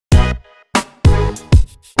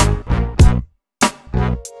Hi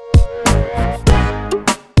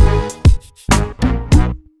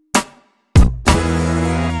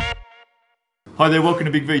there, welcome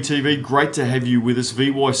to Big V TV. Great to have you with us.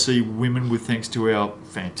 VYC Women, with thanks to our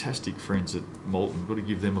fantastic friends at Moulton. Got to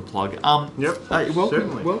give them a plug. Yep, hey,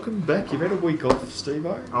 certainly. Welcome back. You've had a week off,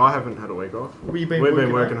 Steve-O? I haven't had a week off. We've been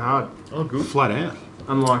working hard. Oh, good. Flat out.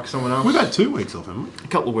 Unlike someone else. We've had 2 weeks off, haven't we? A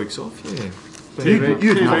couple of weeks off, yeah. You've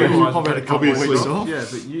I've had a couple of weeks off. Yeah,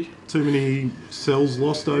 but you... Too many cells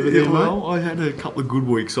lost over there, mate? Well, I had a couple of good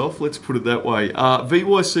weeks off, let's put it that way.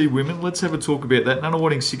 VYC Women, let's have a talk about that.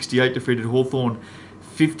 Nunawading 68 defeated Hawthorn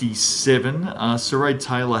 57. Saray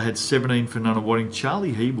Taylor had 17 for Nunawading.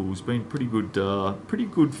 Charlie Hebel's been pretty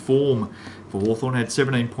good form for Hawthorn. Had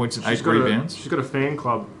 17 points and 8 rebounds. She's got a fan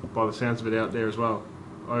club, by the sounds of it, out there as well.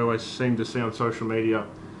 I always seem to see on social media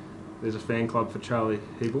there's a fan club for Charlie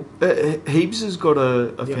Hebel. Hebes has got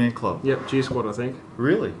a fan club. Yep, cheer squad, I think.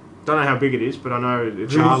 Really? Don't know how big it is, but I know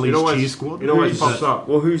it's Charlie's always, cheer squad. It always pops up.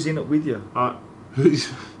 Well, who's in it with you?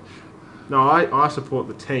 No, I support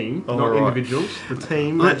the team, not right. individuals. The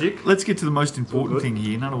team, Magic. Let's get to the most important thing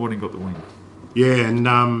here. Nunawading got the win. Yeah, and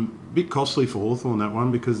a bit costly for Hawthorn, that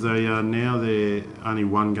one, because they're only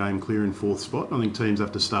 1 game clear in 4th spot. I think teams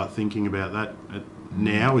have to start thinking about that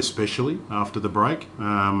now, especially after the break.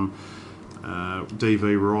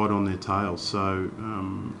 DV right on their tails. So,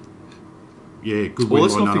 yeah, good win by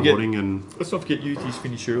Nunawading. And let's not forget Youthies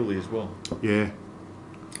finish early as well. Yeah.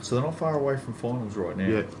 So they're not far away from finals right now.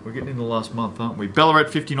 Yeah. We're getting into the last month, aren't we? Ballarat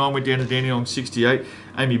 59 went down to Dandenong 68.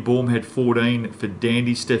 Amy Baum had 14 for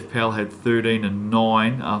Dandy. Steph Powell had 13 and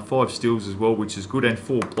 9. 5 steals as well, which is good. And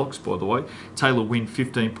 4 blocks, by the way. Taylor Wynn,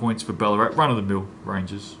 15 points for Ballarat. Run-of-the-mill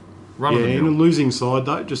Rangers. In a losing side,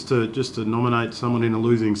 though, just to nominate someone in a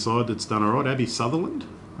losing side that's done all right, Abby Sutherland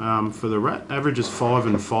for the Rat. Averages 5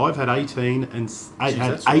 and 5. Had 18 and 8,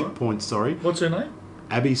 had 8 points, sorry. What's her name?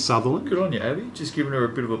 Abby Sutherland. Good on you, Abby. Just giving her a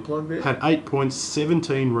bit of a plug there. Had 8 points,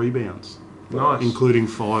 17 rebounds. Nice. Including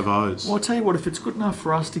 5 O's. Well, I'll tell you what, if it's good enough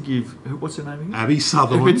for us to give... What's her name again? Abby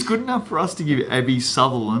Sutherland. If it's good enough for us to give Abby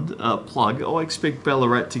Sutherland a plug, I expect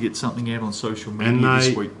Ballarat to get something out on social media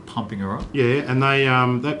this week, pumping her up. Yeah, and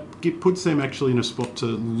they puts them actually in a spot to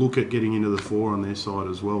look at getting into the 4 on their side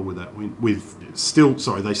as well with that win. They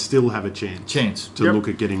still have a chance to look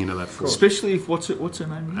at getting into that 4. Especially if what's her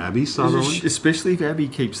name again? Abby Sutherland. Especially if Abby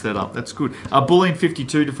keeps that up, that's good. Bulleen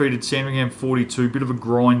 52 defeated Sandringham 42. Bit of a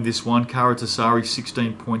grind this one. Kara Tassari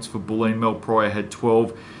 16 points for Bulleen. Mel Pryor had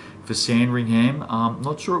 12 for Sandringham.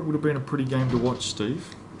 Not sure it would have been a pretty game to watch,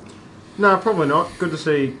 Steve. No, probably not. Good to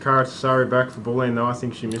see Kara Tassari back for Bulleen, though. I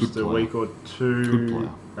think she missed a week or 2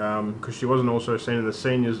 because she wasn't also seen in the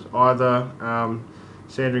seniors either.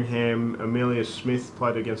 Sandringham, Amelia Smith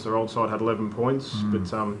played against their old side, had 11 points, but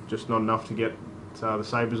just not enough to get the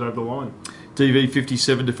Sabres over the line. DV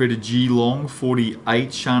 57 defeated Geelong 48.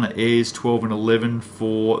 Shana Ayres 12 and 11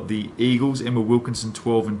 for the Eagles. Emma Wilkinson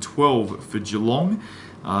 12 and 12 for Geelong.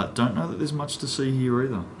 Don't know that there's much to see here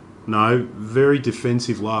either. No, very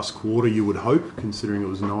defensive last quarter, you would hope, considering it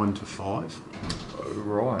was 9-5.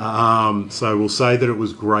 Right. So we'll say that it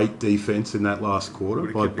was great defence in that last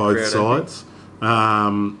quarter by both sides.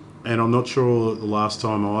 And I'm not sure the last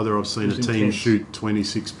time either I've seen a team shoot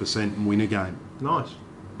 26% and win a game. Nice.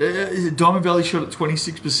 Diamond Valley shot at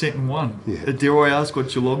 26% and won. Yeah. Dare I ask what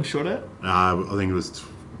Geelong shot at? I think it was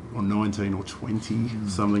 19 or 20,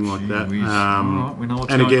 something like that. All right, we know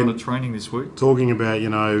what's going on at training this week. Talking about,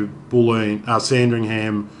 Bulleen,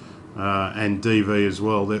 Sandringham and DV as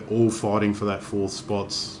well, they're all fighting for that 4th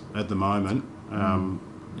spots at the moment.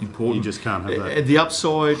 Important. You just can't have that. The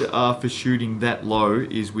upside for shooting that low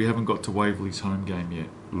is we haven't got to Waverley's home game yet.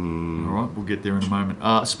 All right, we'll get there in a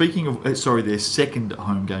moment. Speaking of, their second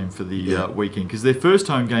home game for the weekend, because their first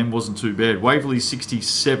home game wasn't too bad. Waverley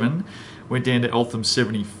 67, went down to Eltham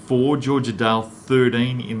 74. Georgia Dale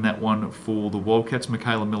 13 in that one for the Wildcats.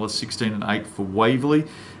 Michaela Miller 16 and 8 for Waverley.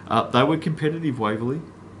 They were competitive, Waverley.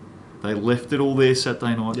 They left it all there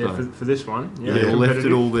Saturday night, though. For this one. Yeah, they left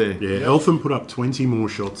it all there. Yeah, Eltham put up 20 more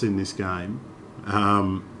shots in this game,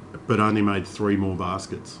 but only made 3 more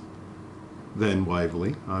baskets than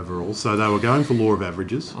Waverley overall. So they were going for law of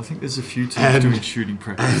averages. I think there's a few teams doing shooting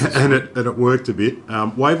practice. And it worked a bit.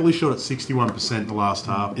 Waverley shot at 61% in the last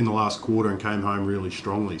half, in the last quarter, and came home really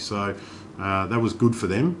strongly. So that was good for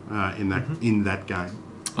them in that game.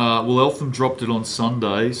 Eltham dropped it on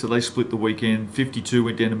Sunday, so they split the weekend. 52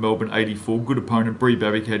 went down to Melbourne, 84. Good opponent. Bree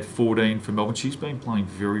Babick had 14 for Melbourne. She's been playing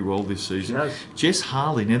very well this season. Jess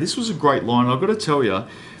Harley. Now, this was a great line. I've got to tell you,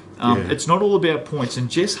 It's not all about points, and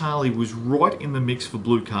Jess Harley was right in the mix for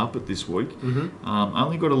blue carpet this week.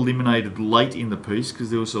 Only got eliminated late in the piece because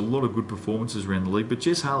there was a lot of good performances around the league. But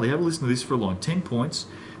Jess Harley, have a listen to this for a line: 10 points,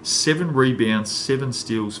 7 rebounds, 7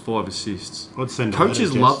 steals, 5 assists. I'd send a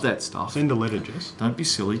Coaches letter, love that stuff. Send a letter, Jess. Don't be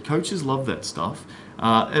silly. Coaches love that stuff.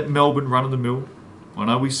 At Melbourne, run of the mill. I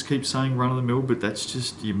know we keep saying run of the mill, but that's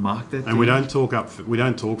just you mark that. And we don't talk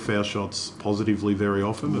foul shots positively very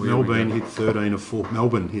often. But Melbourne hit 13 of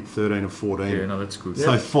 14. Yeah, no, that's good.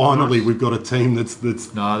 So finally, we've got a team that's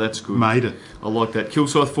that's good. Made it. I like that.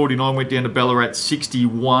 Kilsyth 49 went down to Ballarat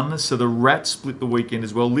 61. So the Rats split the weekend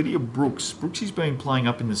as well. Lydia Brooksy's been playing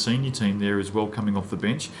up in the senior team there as well, coming off the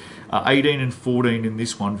bench. 18 and 14 in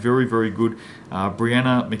this one. Very, very good.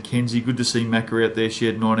 Brianna McKenzie, good to see Macca out there. She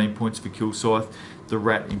had 19 points for Kilsyth. The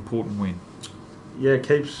Rat, important win. Yeah,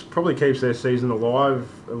 probably keeps their season alive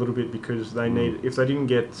a little bit because they need. If they didn't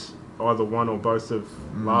get either one or both of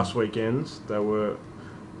last weekends, they were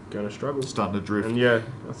going to struggle. Starting to drift. And yeah,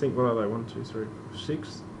 I think what are they? 1, 2, 3,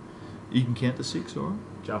 6. You can count the 6, all right?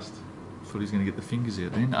 Just. Thought he was going to get the fingers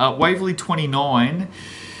out then. Waverley 29.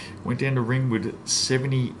 Went down to Ringwood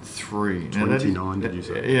 73. 29, did you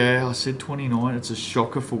say? Yeah, I said 29. It's a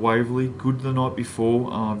shocker for Waverley. Good the night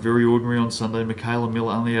before. Very ordinary on Sunday. Michaela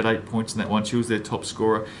Miller only had 8 points in that one. She was their top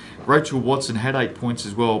scorer. Rachel Watson had 8 points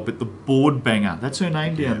as well. But the board banger, that's her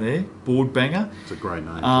name down there. Board banger. It's a great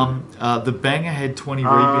name. The banger had 20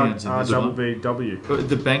 rebounds in this one. RBW.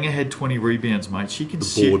 The banger had 20 rebounds, mate. She can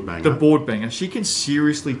board banger. The board banger. She can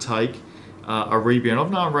seriously take a rebound.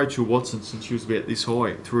 I've known Rachel Watson since she was about this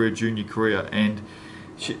high through her junior career, and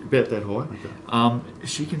about that high. Okay.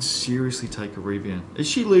 She can seriously take a rebound. Is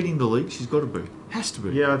she leading the league? She's got to be. Has to be.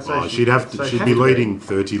 Yeah, I'd say she'd be leading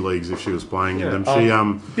 30 leagues if she was playing in them.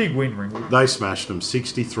 She big win, Ringwood. They smashed them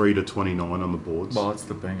 63 to 29 on the boards. Well, it's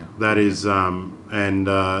the banger. That is, and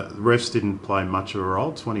the refs didn't play much of a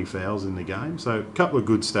role. 20 fouls in the game, so a couple of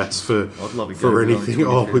good stats for anything.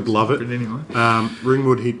 Oh, we'd love it. But anyway,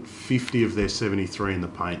 Ringwood hit 50 of their 73 in the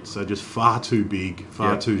paint, so just far too big,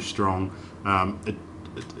 far too strong.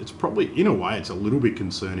 It's probably, in a way, it's a little bit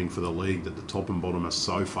concerning for the league that the top and bottom are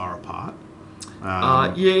so far apart.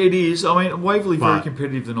 Yeah, it is. I mean, Waverley very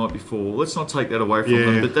competitive the night before. Let's not take that away from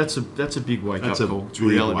them, but that's a big wake-up call. It's a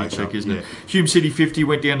reality check, isn't it? Hume City 50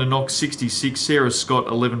 went down to Knox 66. Sarah Scott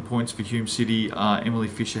 11 points for Hume City. Emily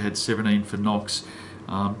Fisher had 17 for Knox.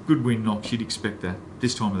 Good win, Knox. You'd expect that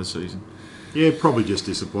this time of the season. Yeah, probably just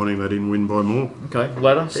disappointing they didn't win by more. Okay,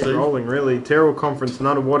 ladder, Keep Steve. rolling, really. Terrell Conference,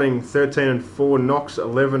 Nunawading 13 and 4, Knox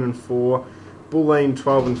 11 and 4, Bulleen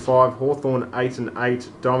 12 and 5, Hawthorn 8 and 8,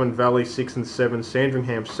 Diamond Valley 6 and 7,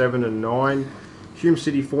 Sandringham 7 and 9, Hume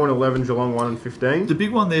City 4 and 11, Geelong 1 and 15. The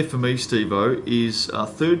big one there for me, Steve-O, is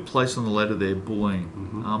third place on the ladder there,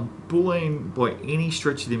 Bulleen. Bulleen, by any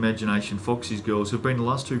stretch of the imagination, Foxy's girls have been in the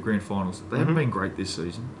last 2 grand finals. They haven't been great this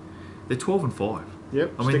season. They're 12 and 5.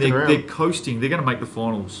 Yep, I mean, they're coasting. They're going to make the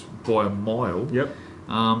finals by a mile. Yep.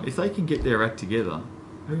 If they can get their act together,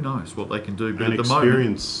 who knows what they can do. But and at the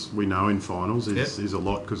experience, we know in finals is a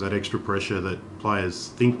lot because that extra pressure that players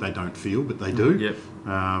think they don't feel, but they do. Yep.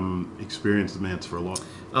 Experience amounts for a lot.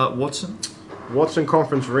 Watson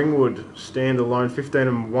Conference, Ringwood stand alone 15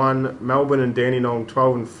 and 1, Melbourne and Dandenong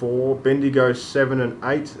 12 and 4, Bendigo 7 and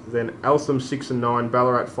 8, then Eltham 6 and 9,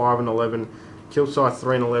 Ballarat 5 and 11. Kilsyth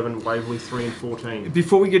 3 and 11, Waverley 3 and 14.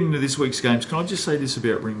 Before we get into this week's games, can I just say this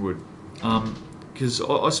about Ringwood? Because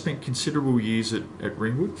I spent considerable years at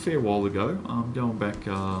Ringwood, a fair while ago, going back,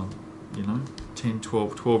 10,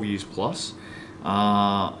 12 years plus.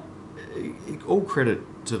 All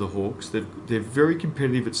credit to the Hawks. They're very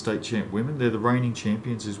competitive at state champ women. They're the reigning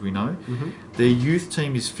champions, as we know. Their youth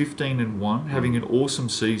team is 15 and 1, having an awesome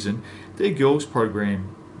season. Their girls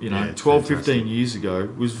program, 12, 15 years ago,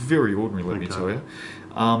 was very ordinary, let me tell you.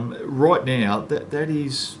 Right now, that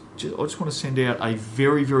is... I just want to send out a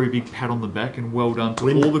very, very big pat on the back and well done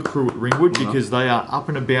to all the crew at Ringwood because they are up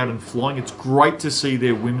and about and flying. It's great to see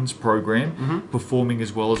their women's program performing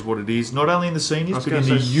as well as what it is, not only in the seniors, but in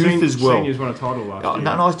the youth as well. Seniors won a title last year.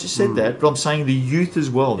 No, I just said that, but I'm saying the youth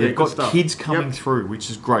as well. They've got kids coming through,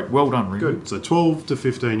 which is great. Well done, Ringwood. Good. So 12 to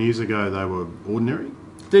 15 years ago, they were ordinary.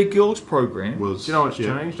 Their girls program was. Do you know what's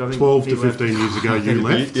changed? I think 12 to 15 years ago, you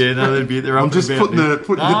left. Yeah, no, they'd be. They're up I'm just putting the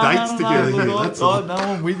dates together here. No,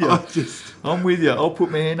 I'm with you. I'm with you. I'll put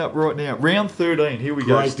my hand up right now. Round 13. Here we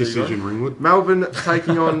go. Great decision, Ringwood. Melbourne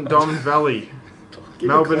taking on Diamond Valley.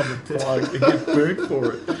 Melbourne get burnt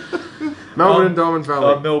for it. Melbourne and Diamond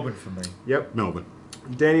Valley. Melbourne for me. Yep. Melbourne.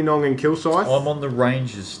 Dandenong and Kilsyth. I'm on the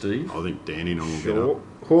Rangers, Steve. I think Dandenong will get up.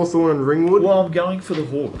 Hawthorn and Ringwood. Well, I'm going for the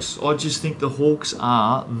Hawks. I just think the Hawks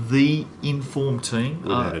are the informed team.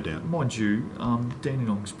 Without a doubt. Mind you,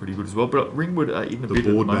 Dandenong's pretty good as well, but Ringwood are in a The bit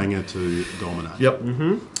at board the moment. banger to dominate. Yep.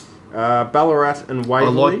 Ballarat and I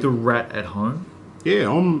Waverley. like the Rat at home. Yeah,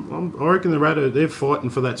 I reckon the Rat, they're fighting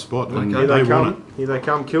for that spot. And Okay. they Here want it. Here they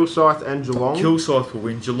come. Kilsyth and Geelong. Kilsyth will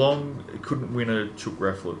win. Geelong couldn't win a chook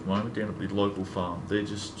raffle at the moment down at the local farm. They're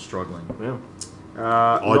just struggling. Yeah.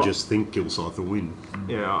 I just think Kilsyth will win.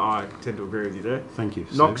 Yeah, I tend to agree with you there. Thank you,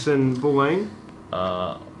 Steve. Knox and Bulleen.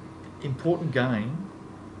 Important game.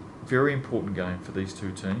 Very important game for these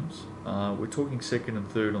two teams. We're talking second and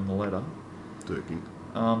third on the ladder. Durkin.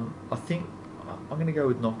 I think I'm going to go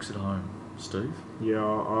with Knox at home, Steve. Yeah,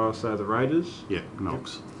 I'll say the Raiders. Yeah,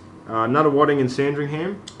 Knox. Nunawading and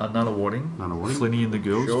Sandringham. Nunawading. Nunawading. Flinny and the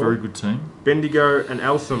girls. Sure. Very good team. Bendigo and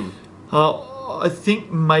Eltham. I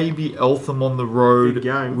think maybe Eltham on the road Big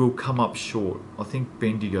game. will come up short. I think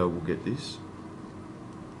Bendigo will get this.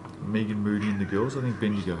 Megan Moody and the girls. I think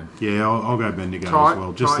Bendigo. Yeah, I'll go Bendigo Tight, as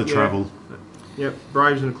well. Just tight, the yeah. travel. Yep,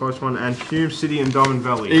 Braves in a close one. And Hume City and Diamond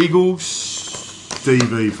Valley. Eagles.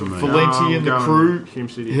 DV for me. Valenti and the going crew. Hume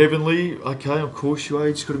City. Heavenly. Okay, of course you are.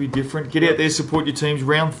 It's got to be different. Get out there, support your teams.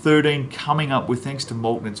 Round 13 coming up with thanks to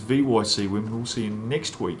Molten. It's VYC Women. We'll see you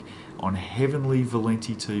next week on Heavenly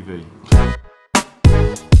Valenti TV.